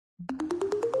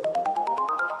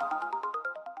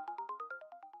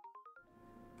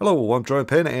Hello, I'm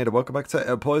Pin and welcome back to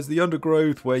Empires the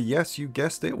Undergrowth, where, yes, you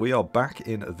guessed it, we are back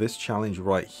in this challenge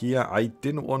right here. I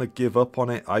didn't want to give up on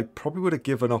it. I probably would have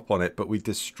given up on it, but we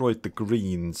destroyed the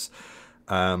greens.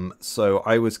 So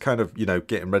I was kind of,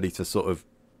 getting ready to sort of,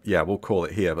 yeah, we'll call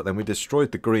it here. But then we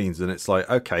destroyed the greens and it's like,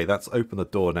 okay, that's opened the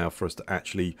door now for us to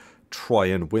actually try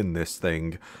and win this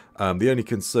thing. The only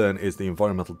concern is the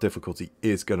environmental difficulty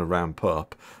is going to ramp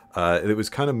up. It was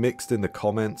kind of mixed in the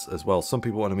comments as well. Some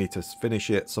people wanted me to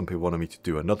finish it. Some people wanted me to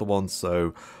do another one.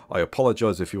 So I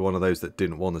apologize if you're one of those that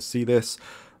didn't want to see this.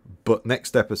 But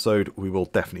next episode, we will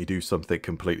definitely do something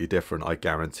completely different. I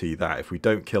guarantee that. If we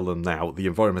don't kill them now, the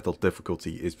environmental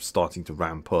difficulty is starting to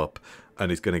ramp up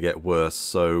and is going to get worse.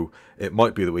 So it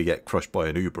might be that we get crushed by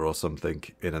an Uber or something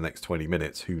in the next 20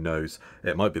 minutes. Who knows?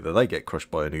 It might be that they get crushed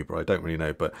by an Uber. I don't really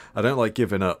know. But I don't like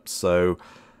giving up. So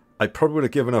I probably would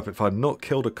have given up if I'd not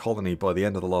killed a colony by the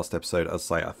end of the last episode.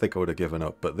 As I say, I think I would have given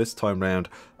up. But this time round,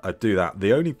 I'd do that.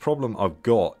 The only problem I've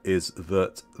got is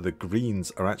that the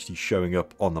greens are actually showing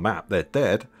up on the map. They're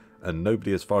dead, and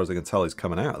nobody, as far as I can tell, is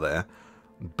coming out of there.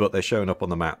 But they're showing up on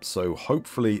the map, so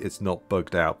hopefully it's not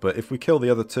bugged out. But if we kill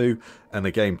the other two and the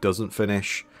game doesn't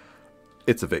finish,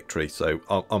 it's a victory, so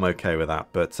I'm okay with that.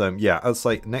 But yeah, as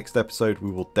I say, next episode we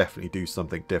will definitely do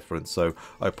something different. So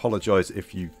I apologise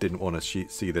if you didn't want to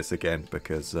see this again,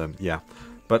 because yeah.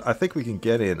 But I think we can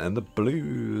get in, and the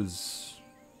blues.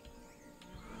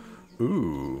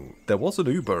 Ooh, there was an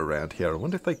Uber around here. I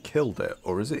wonder if they killed it,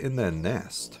 or is it in their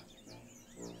nest?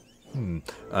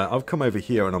 I've come over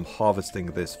here and I'm harvesting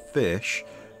this fish.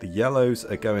 The yellows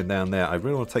are going down there. I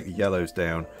really want to take the yellows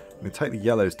down. I'm going to take the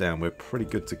yellows down. We're pretty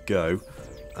good to go.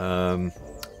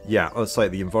 Yeah, I'll say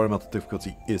the environmental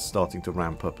difficulty is starting to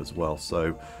ramp up as well.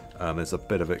 So there's a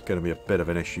bit of it going to be a bit of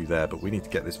an issue there. But we need to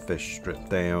get this fish stripped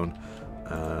down.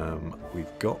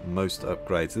 We've got most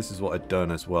upgrades. This is what I'd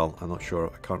done as well. I'm not sure.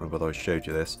 I can't remember whether I showed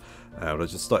you this. But I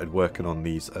just started working on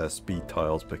these speed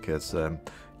tiles because,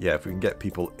 yeah, if we can get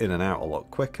people in and out a lot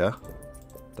quicker,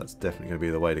 that's definitely going to be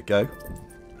the way to go.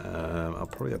 I'll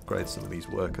probably upgrade some of these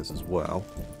workers as well,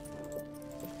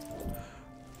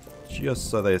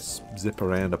 just so they zip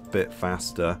around a bit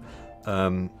faster.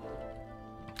 I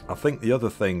think the other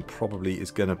thing probably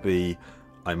is going to be,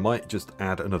 I might just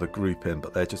add another group in,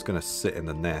 but they're just going to sit in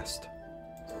the nest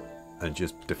and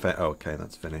just defend. Oh, okay,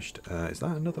 that's finished. Is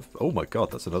that another? Oh my god,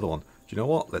 that's another one. Do you know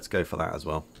what? Let's go for that as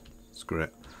well. Screw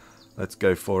it. Let's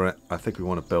go for it. I think we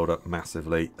want to build up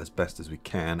massively as best as we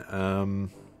can.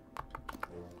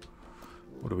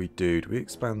 What do we do? Do we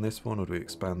expand this one, or do we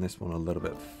expand this one a little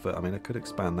bit further? I mean, I could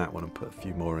expand that one and put a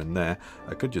few more in there.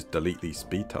 I could just delete these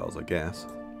speed tiles, I guess.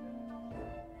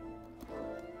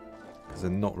 Because they're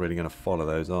not really going to follow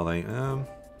those, are they?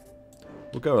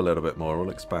 We'll go a little bit more. We'll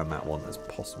expand that one. That's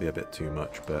possibly a bit too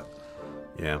much, but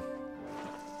yeah.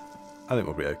 I think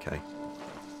we'll be okay.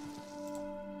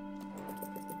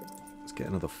 Let's get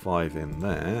another 5 in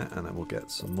there, and then we'll get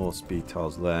some more speed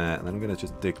tiles there, and then I'm going to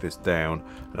just dig this down,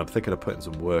 and I'm thinking of putting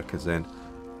some workers in.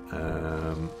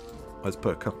 Let's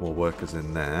put a couple more workers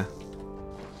in there.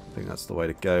 I think that's the way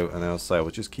to go, and then I'll say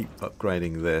we'll just keep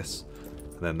upgrading this,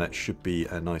 and then that should be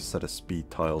a nice set of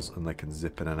speed tiles, and they can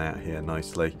zip in and out here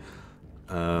nicely.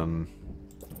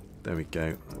 There we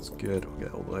go, that's good. We'll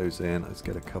get all those in. Let's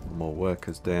get a couple more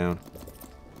workers down.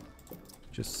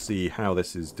 Just see how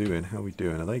this is doing. How are we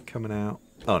doing? Are they coming out?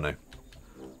 Oh no.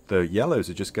 The yellows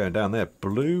are just going down there.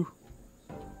 Blue?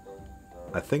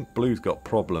 I think blue's got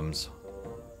problems.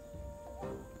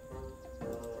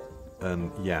 And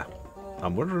yeah.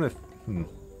 I'm wondering if...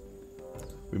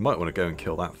 we might want to go and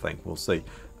kill that thing. We'll see.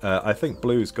 I think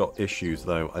blue's got issues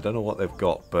though. I don't know what they've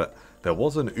got, but there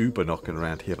was an Uber knocking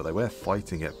around here, but they were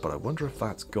fighting it. But I wonder if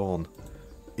that's gone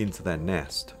into their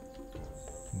nest.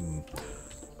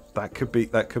 That could be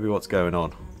what's going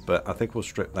on, but I think we'll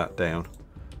strip that down,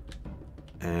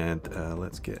 and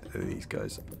let's get these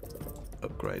guys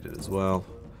upgraded as well.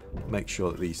 Make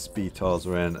sure that these speed tiles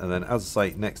are in, and then, as I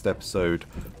say, next episode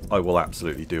I will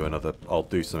absolutely do another. I'll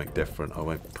do something different. I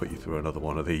won't put you through another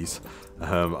one of these.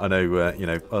 I know, you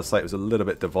know, I'll say it was a little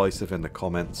bit divisive in the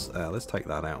comments. Let's take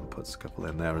that out and put a couple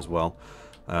in there as well.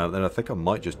 Then I think I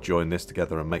might just join this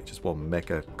together and make just one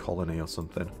mega colony or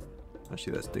something.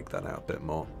 Actually, let's dig that out a bit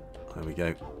more. There we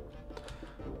go.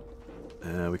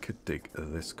 We could dig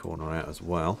this corner out as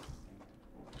well.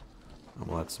 And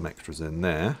we'll add some extras in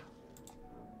there.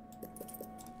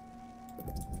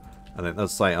 And then,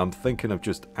 as I say, I'm thinking of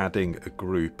just adding a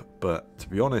group. But to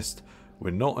be honest,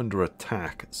 we're not under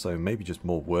attack. So maybe just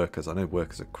more workers. I know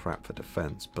workers are crap for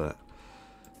defense, but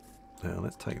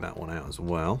let's take that one out as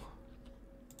well.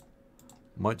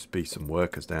 Might just be some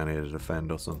workers down here to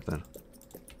defend or something.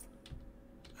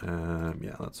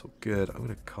 Yeah, that's all good. I'm going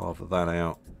to carve that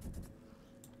out.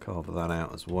 Carve that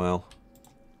out as well.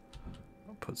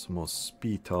 I'll put some more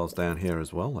speed tiles down here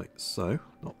as well, like so.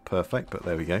 Not perfect, but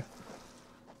there we go.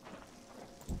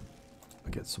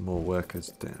 I'll get some more workers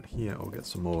down here. I'll get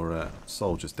some more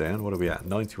soldiers down. What are we at?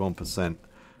 91%.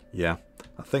 Yeah.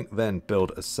 I think then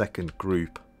build a second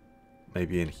group.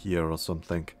 Maybe in here or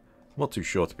something. I'm not too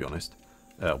sure, to be honest.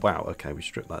 Wow, okay, we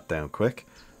stripped that down quick.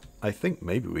 I think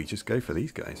maybe we just go for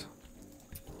these guys.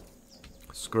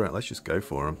 Screw it, let's just go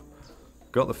for them.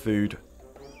 Got the food.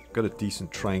 Got a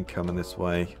decent train coming this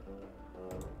way.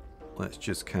 Let's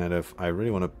just kind of... I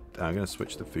really want to... I'm going to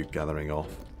switch the food gathering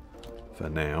off for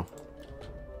now.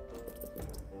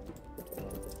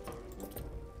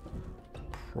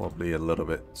 Probably a little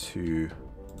bit too...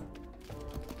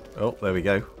 Oh, there we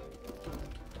go.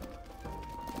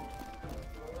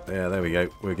 Yeah, there we go.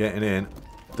 We're getting in.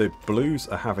 The blues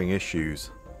are having issues.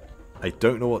 I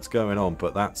don't know what's going on,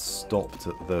 but that stopped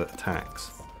the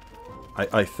attacks.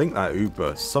 I think that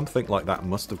Uber, something like that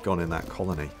must have gone in that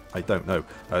colony. I don't know.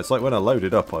 It's like when I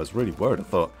loaded up, I was really worried. I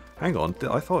thought, hang on,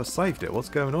 I thought I saved it. What's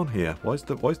going on here? Why is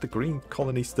the green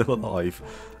colony still alive?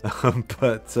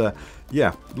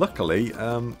 Yeah, luckily,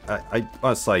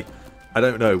 I say, I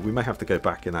don't know. We may have to go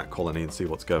back in that colony and see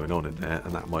what's going on in there,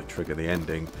 and that might trigger the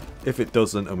ending. If it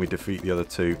doesn't and we defeat the other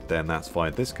two, then that's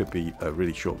fine. This could be a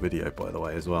really short video, by the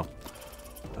way, as well.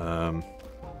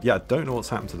 Yeah, I don't know what's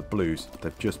happened to the blues.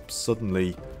 They've just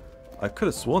suddenly... I could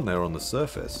have sworn they were on the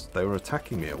surface. They were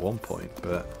attacking me at one point,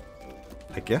 but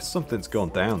I guess something's gone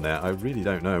down there. I really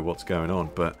don't know what's going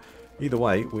on, but either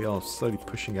way, we are slowly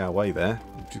pushing our way there.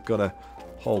 We've just got to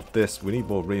hold this. We need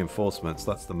more reinforcements.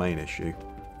 That's the main issue.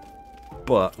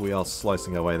 But we are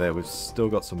slicing our way there. We've still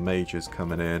got some majors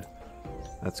coming in.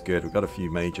 That's good. We've got a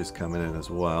few majors coming in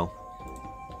as well.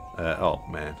 Oh,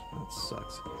 man. That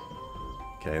sucks.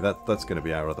 Okay, that's going to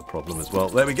be our other problem as well.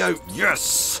 There we go.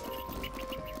 Yes!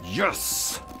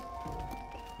 Yes!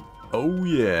 Oh,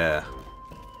 yeah.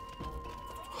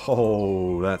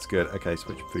 Oh, that's good. Okay,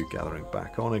 switch food gathering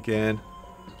back on again.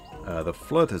 The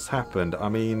flood has happened. I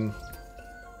mean...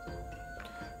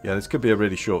 Yeah, this could be a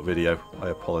really short video. I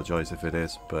apologise if it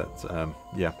is, but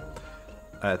yeah.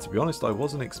 To be honest, I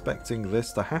wasn't expecting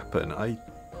this to happen. I'm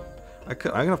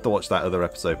gonna have to watch that other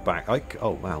episode back.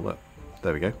 Oh wow, look,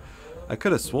 there we go. I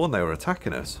could have sworn they were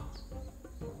attacking us.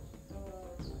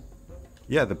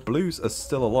 Yeah, the blues are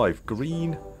still alive.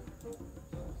 Green.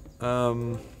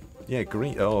 Yeah,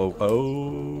 green.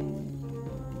 Oh.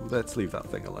 Let's leave that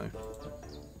thing alone.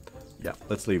 Yeah,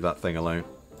 let's leave that thing alone.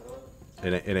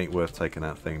 It ain't worth taking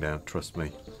that thing down, trust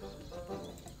me.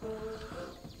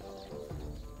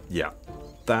 Yeah,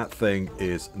 that thing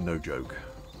is no joke.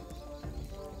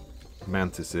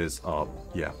 Mantises are,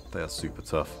 yeah, they are super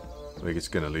tough. We're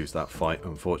just going to lose that fight,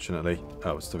 unfortunately.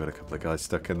 Oh, we've still got a couple of guys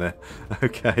stuck in there.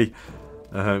 Okay.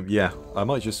 Yeah, I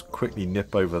might just quickly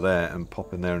nip over there and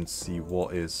pop in there and see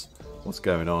what's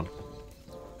going on.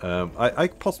 I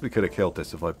possibly could have killed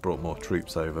this if I brought more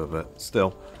troops over, but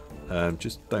still.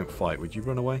 Just don't fight. Would you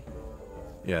run away?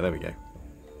 Yeah, there we go.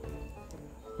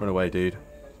 Run away, dude.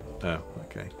 Oh,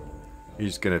 okay. You're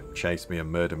just going to chase me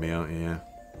and murder me, aren't you? Yeah.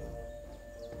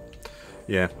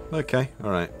 Yeah, okay.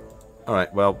 Alright.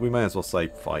 Alright, well, we may as well say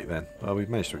fight then. Well, we've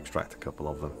managed to extract a couple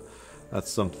of them. That's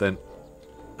something.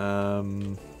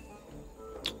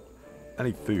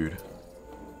 Any food?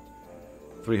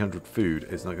 300 food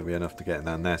is not going to be enough to get in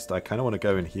that nest. I kind of want to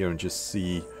go in here and just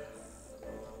see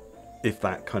if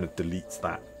that kind of deletes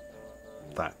that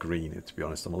green. To be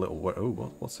honest, I'm a little worried.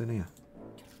 Oh, what's in here?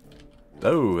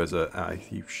 Oh, there's a...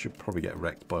 you should probably get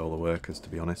wrecked by all the workers, to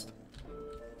be honest.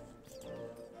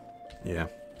 Yeah.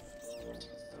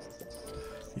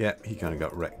 Yeah, he kind of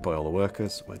got wrecked by all the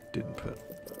workers. I didn't put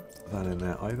that in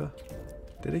there either.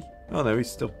 Did he? Oh no,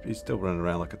 he's still running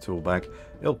around like a tool bag.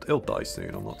 He'll die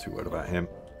soon. I'm not too worried about him.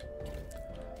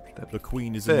 The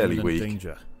Queen is fairly in weak.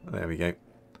 danger. There we go.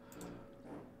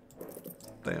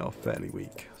 They are fairly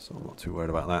weak, so I'm not too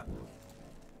worried about that.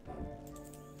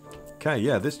 Okay,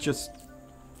 yeah, this just...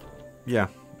 Yeah,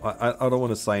 I don't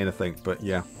want to say anything, but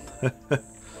yeah.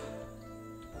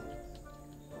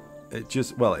 It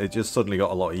just suddenly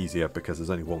got a lot easier because there's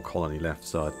only one colony left,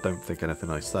 so I don't think anything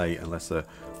I say, unless a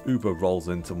Uber rolls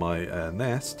into my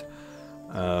nest.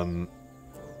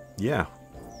 Yeah.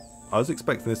 I was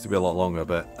expecting this to be a lot longer,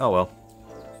 but oh well.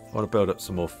 I want to build up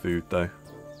some more food, though.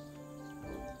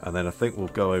 And then I think we'll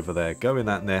go over there, go in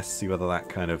that nest, see whether that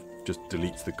kind of just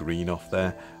deletes the green off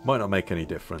there. Might not make any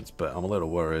difference, but I'm a little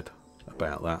worried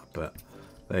about that. But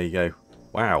there you go.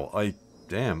 Wow, I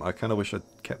damn, I kind of wish I'd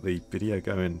kept the video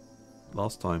going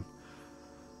last time.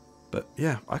 But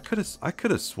yeah, I could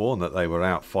have sworn that they were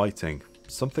out fighting.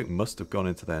 Something must have gone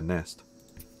into their nest.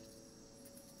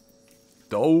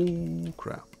 Oh,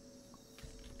 crap.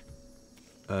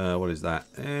 What is that?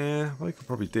 I could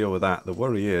probably deal with that. The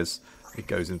worry is, it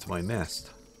goes into my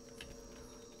nest.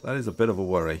 That is a bit of a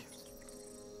worry.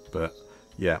 But,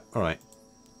 yeah, alright.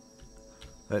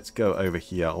 Let's go over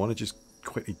here. I want to just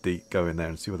quickly go in there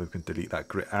and see whether we can delete that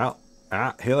grid out.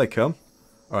 Ah, here they come.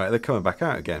 Alright, they're coming back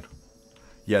out again.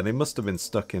 Yeah, they must have been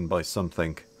stuck in by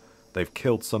something. They've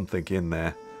killed something in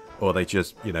there. Or they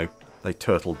just, you know, they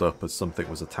turtled up as something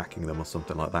was attacking them or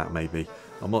something like that, maybe.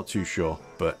 I'm not too sure.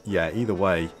 But, yeah, either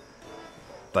way,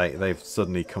 they've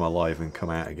suddenly come alive and come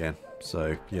out again.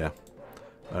 So, yeah.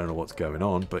 I don't know what's going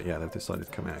on, but, yeah, they've decided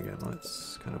to come out again.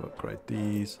 Let's kind of upgrade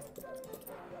these.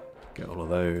 Get all of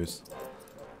those.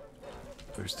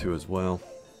 Those two as well.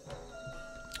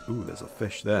 Ooh, there's a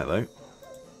fish there, though.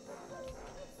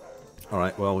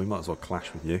 Alright, well, we might as well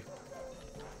clash with you.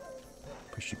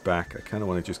 Push you back. I kind of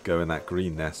want to just go in that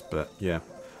green nest, but yeah.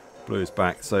 Blue is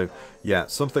back. So, yeah,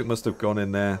 something must have gone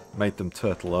in there, made them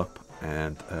turtle up,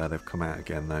 and they've come out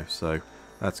again, though. So,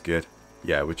 that's good.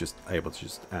 Yeah, we're just able to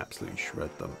just absolutely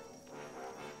shred them.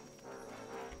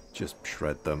 Just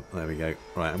shred them. There we go.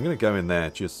 Right, I'm going to go in there.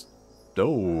 Just...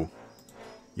 Oh.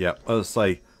 Yeah, as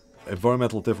I say,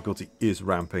 environmental difficulty is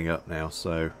ramping up now,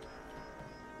 so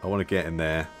I want to get in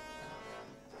there.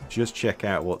 Just check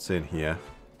out what's in here.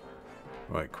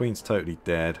 Right, Queen's totally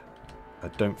dead. I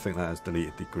don't think that has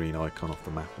deleted the green icon off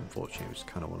the map, unfortunately, which is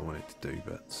kind of what I wanted to do,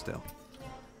 but still.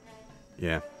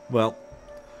 Yeah, well,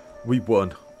 we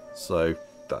won. So,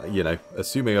 you know,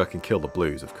 assuming I can kill the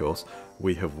blues, of course,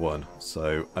 we have won.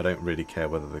 So, I don't really care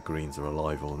whether the greens are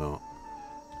alive or not.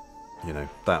 You know,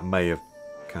 that may have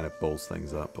kind of balls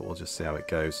things up, but we'll just see how it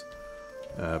goes.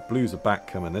 Blues are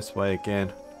back coming this way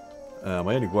again.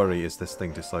 My only worry is this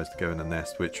thing decides to go in the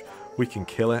nest, which we can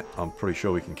kill it. I'm pretty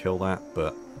sure we can kill that,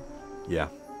 but yeah,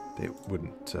 it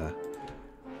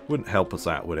wouldn't help us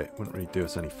out, would it? Wouldn't really do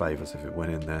us any favours if it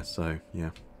went in there, so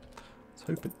yeah. Let's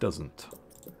hope it doesn't.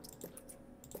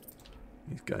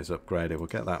 These guys upgraded. We'll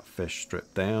get that fish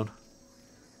stripped down.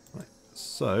 Like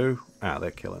so. Ah,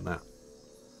 they're killing that.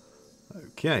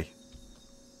 Okay.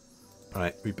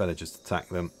 Alright, we better just attack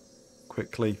them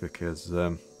quickly because...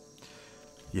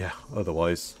 yeah,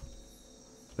 otherwise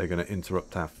they're going to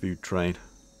interrupt our food train.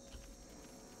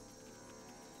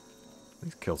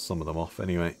 Let's kill some of them off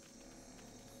anyway.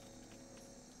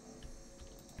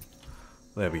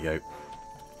 There we go.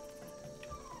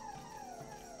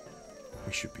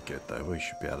 We should be good though. We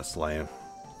should be able to slay him.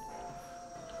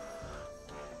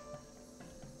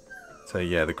 So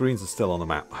yeah, the greens are still on the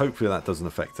map. Hopefully that doesn't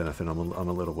affect anything. I'm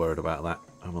a little worried about that.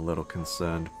 I'm a little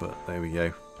concerned, but there we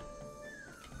go.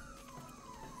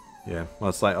 Yeah, well,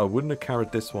 it's like I wouldn't have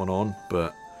carried this one on,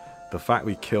 but the fact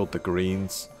we killed the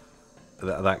greens,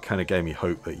 that kind of gave me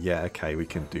hope that yeah, okay, we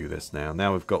can do this now.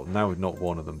 Now we've knocked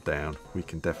one of them down. We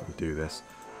can definitely do this.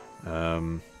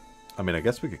 I mean, I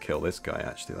guess we could kill this guy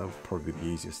actually. That would probably be the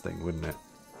easiest thing, wouldn't it?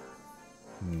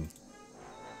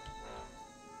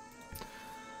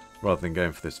 Rather than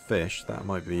going for this fish, that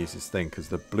might be the easiest thing because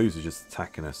the blues are just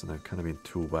attacking us and they're kind of being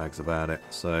tool bags about it.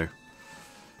 So.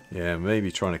 Yeah,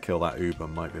 maybe trying to kill that Uber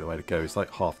might be the way to go. He's like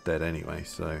half dead anyway,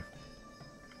 so...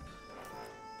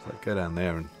 So go down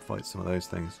there and fight some of those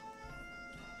things.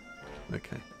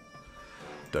 Okay.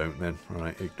 Don't then.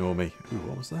 Alright, ignore me. Ooh,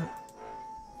 what was that?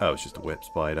 Oh, it's just a whip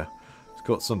spider. It's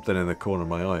got something in the corner of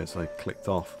my eye as I clicked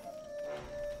off.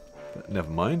 But never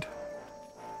mind.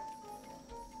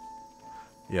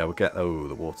 Yeah, we'll get... Oh,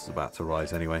 the water's about to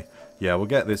rise anyway. Yeah, we'll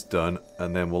get this done,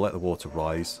 and then we'll let the water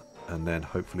rise. And then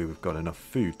hopefully we've got enough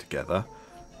food together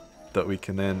that we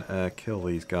can then kill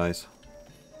these guys.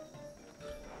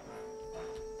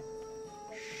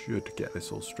 Should get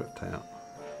this all stripped out.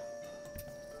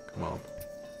 Come on.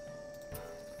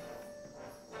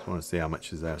 Just want to see how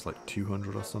much is there. It's like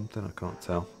 200 or something. I can't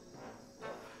tell.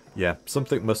 Yeah,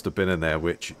 something must have been in there,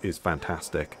 which is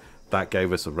fantastic. That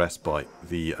gave us a respite.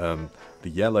 The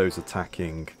yellows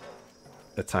attacking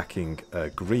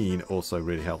green also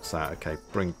really helps out. Okay,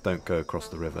 don't go across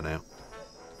the river now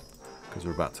because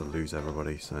we're about to lose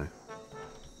everybody. So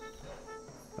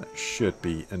that should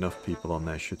be enough people on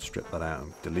there. Should strip that out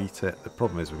and delete it. The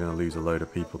problem is we're going to lose a load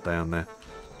of people down there.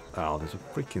 Oh, there's a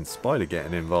freaking spider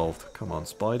getting involved. Come on,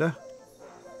 spider.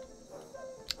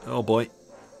 Oh boy.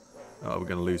 Oh, we're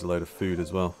going to lose a load of food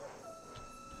as well.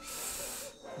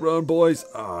 Run, boys.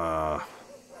 Ah.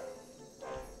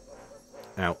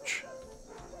 Ouch.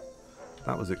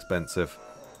 That was expensive.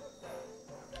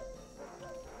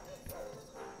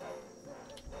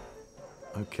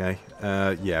 Okay.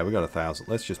 Yeah, we got 1,000.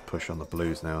 Let's just push on the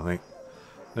blues now, I think.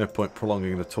 No point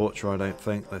prolonging the torture, I don't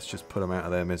think. Let's just put them out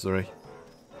of their misery.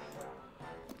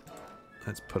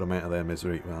 Let's put them out of their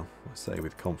misery. Well, I say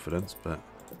with confidence, but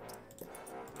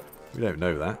we don't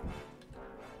know that.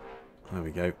 There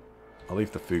we go. I'll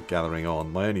leave the food gathering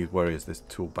on. My only worry is this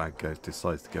tool bag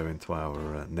decides to go into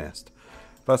our nest.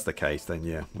 If that's the case, then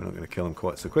yeah, we're not going to kill them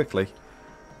quite so quickly.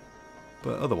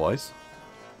 But otherwise,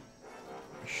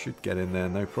 we should get in there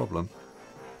no problem.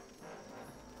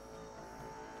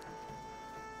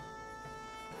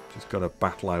 Just got to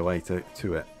battle our way to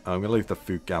it. I'm going to leave the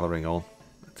food gathering on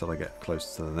until I get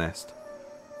closer to the nest.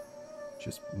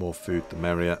 Just more food, the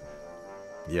merrier.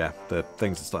 Yeah, the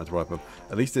things are starting to ripen up.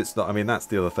 At least it's not. I mean, that's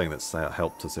the other thing that's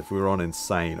helped us. If we were on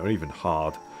insane or even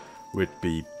hard, we'd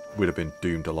have been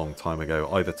doomed a long time ago,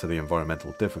 either to the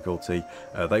environmental difficulty.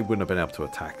 They wouldn't have been able to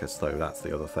attack us, though. That's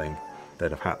the other thing.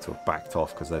 They'd have had to have backed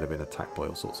off because they'd have been attacked by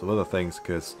all sorts of other things.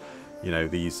 Because, you know,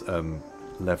 these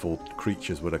leveled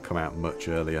creatures would have come out much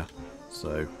earlier.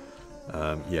 So,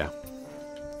 yeah.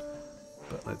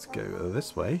 But let's go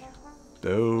this way.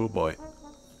 Oh boy.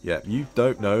 Yeah, you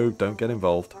don't know. Don't get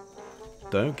involved.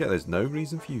 There's no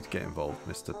reason for you to get involved,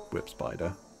 Mr. Whip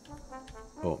Spider.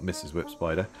 Or Mrs. Whip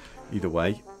Spider. Either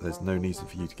way, there's no reason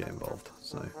for you to get involved.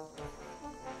 So,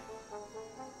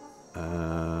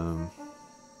 I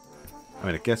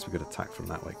mean, I guess we could attack from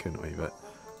that way, couldn't we? But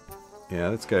yeah,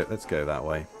 let's go that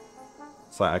way.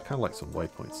 So I kind of like some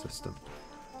waypoint system.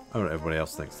 I don't know what everybody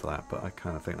else thinks to that, but I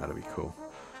kind of think that'd be cool.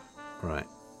 Right.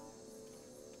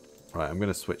 Right, I'm going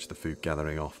to switch the food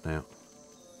gathering off now.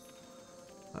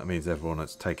 That means everyone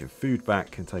that's taking food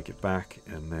back can take it back,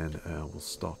 and then we'll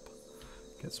stop.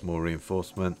 Get some more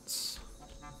reinforcements.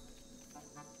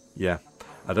 Yeah,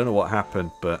 I don't know what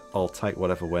happened, but I'll take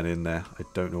whatever went in there. I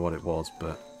don't know what it was,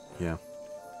 but yeah.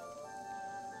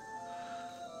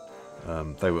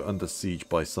 They were under siege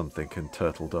by something and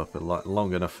turtled up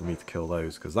long enough for me to kill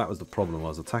those, because that was the problem. I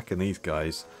was attacking these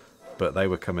guys, but they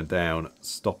were coming down,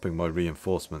 stopping my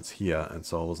reinforcements here, and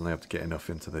so I wasn't able to get enough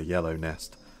into the yellow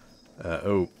nest.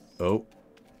 Oh,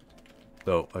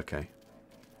 okay.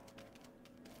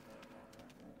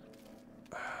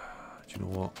 Do you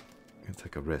know what? I'm going to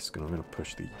take a risk, and I'm going to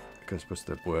push the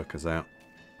workers out.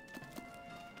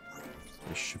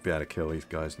 We should be able to kill these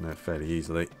guys now fairly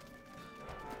easily.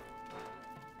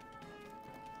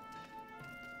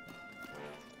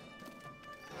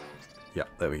 Yep,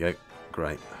 there we go.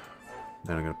 Great.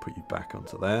 Then I'm going to put you back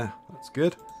onto there. That's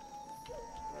good.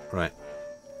 Right.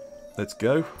 Let's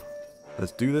go.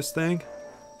 Let's do this thing.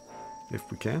 If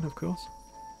we can, of course.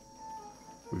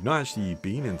 We've not actually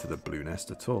been into the blue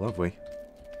nest at all, have we?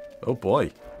 Oh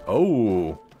boy.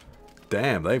 Oh.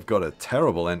 Damn, they've got a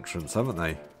terrible entrance, haven't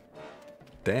they?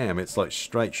 Damn, it's like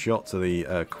straight shot to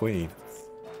the queen.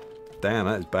 Damn,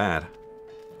 that is bad.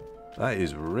 That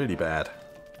is really bad.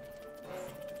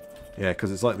 Yeah,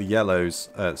 because it's like the yellows.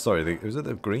 Sorry, was it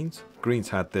the greens? Greens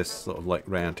had this sort of like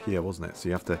round here, wasn't it? So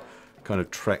you have to kind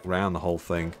of trek round the whole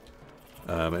thing.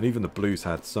 And even the blues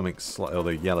had something slightly, or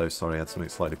the yellows, sorry, had something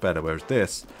slightly better. Whereas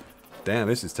this, damn,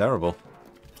 this is terrible.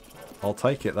 I'll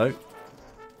take it though.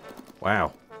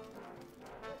 Wow.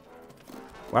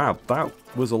 Wow, that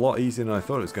was a lot easier than I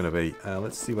thought it was going to be.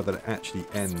 Let's see whether it actually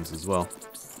ends as well.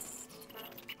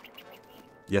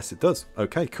 Yes, it does.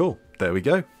 Okay, cool. There we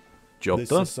go. Job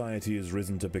done. This society has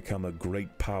risen to become a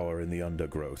great power in the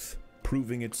Undergrowth,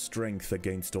 proving its strength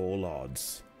against all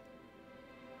odds.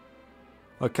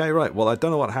 Okay, right. Well, I don't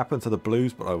know what happened to the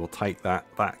blues, but I will take that.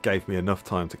 That gave me enough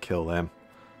time to kill them.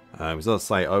 As I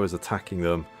say, I was attacking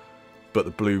them, but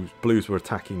the blues were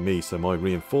attacking me, so my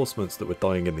reinforcements that were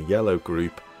dying in the yellow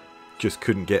group just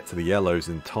couldn't get to the yellows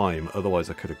in time. Otherwise,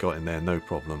 I could have got in there no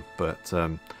problem. But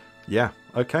yeah,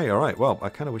 okay, all right. Well, I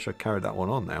kind of wish I carried that one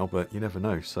on now, but you never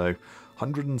know. So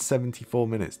 174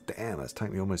 minutes. Damn, that's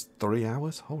taken me almost 3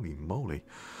 hours. Holy moly.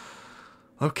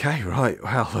 Okay, right.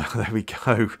 Well, there we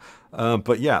go.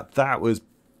 But yeah, that was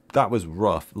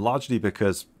rough. Largely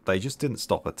because they just didn't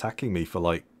stop attacking me for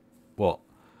like, what,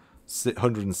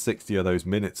 160 of those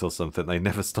minutes or something. They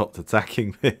never stopped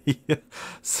attacking me.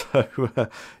 So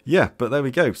yeah, but there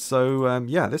we go. So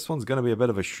yeah, this one's going to be a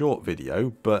bit of a short video,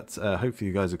 but hopefully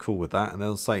you guys are cool with that. And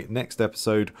I'll say next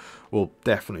episode we'll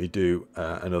definitely do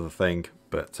another thing.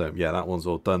 But yeah, that one's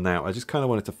all done now. I just kind of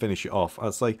wanted to finish it off.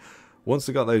 I'd say once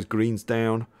I got those greens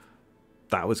down,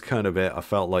 that was kind of it. I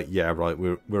felt like, yeah, right,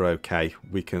 we're okay.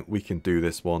 We can do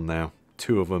this one now.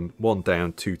 2 of them, 1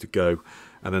 down, 2 to go.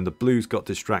 And then the blues got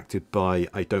distracted by,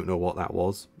 I don't know what that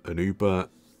was. An Uber,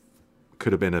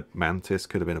 could have been a mantis,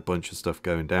 could have been a bunch of stuff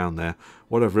going down there.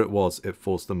 Whatever it was, it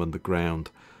forced them underground.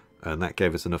 and that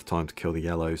gave us enough time to kill the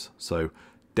yellows. So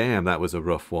damn, that was a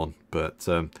rough one, but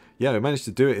yeah, we managed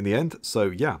to do it in the end.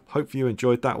 So yeah, hope you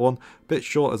enjoyed that one. Bit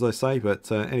short, as I say,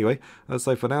 but anyway, as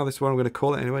I say, for now, this is what I'm going to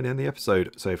call it anyway and end the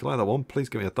episode. So if you like that one, please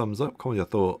give me a thumbs up, comment your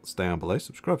thoughts down below,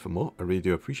 subscribe for more. I really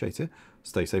do appreciate it.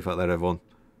 Stay safe out there, everyone,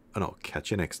 and I'll catch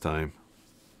you next time.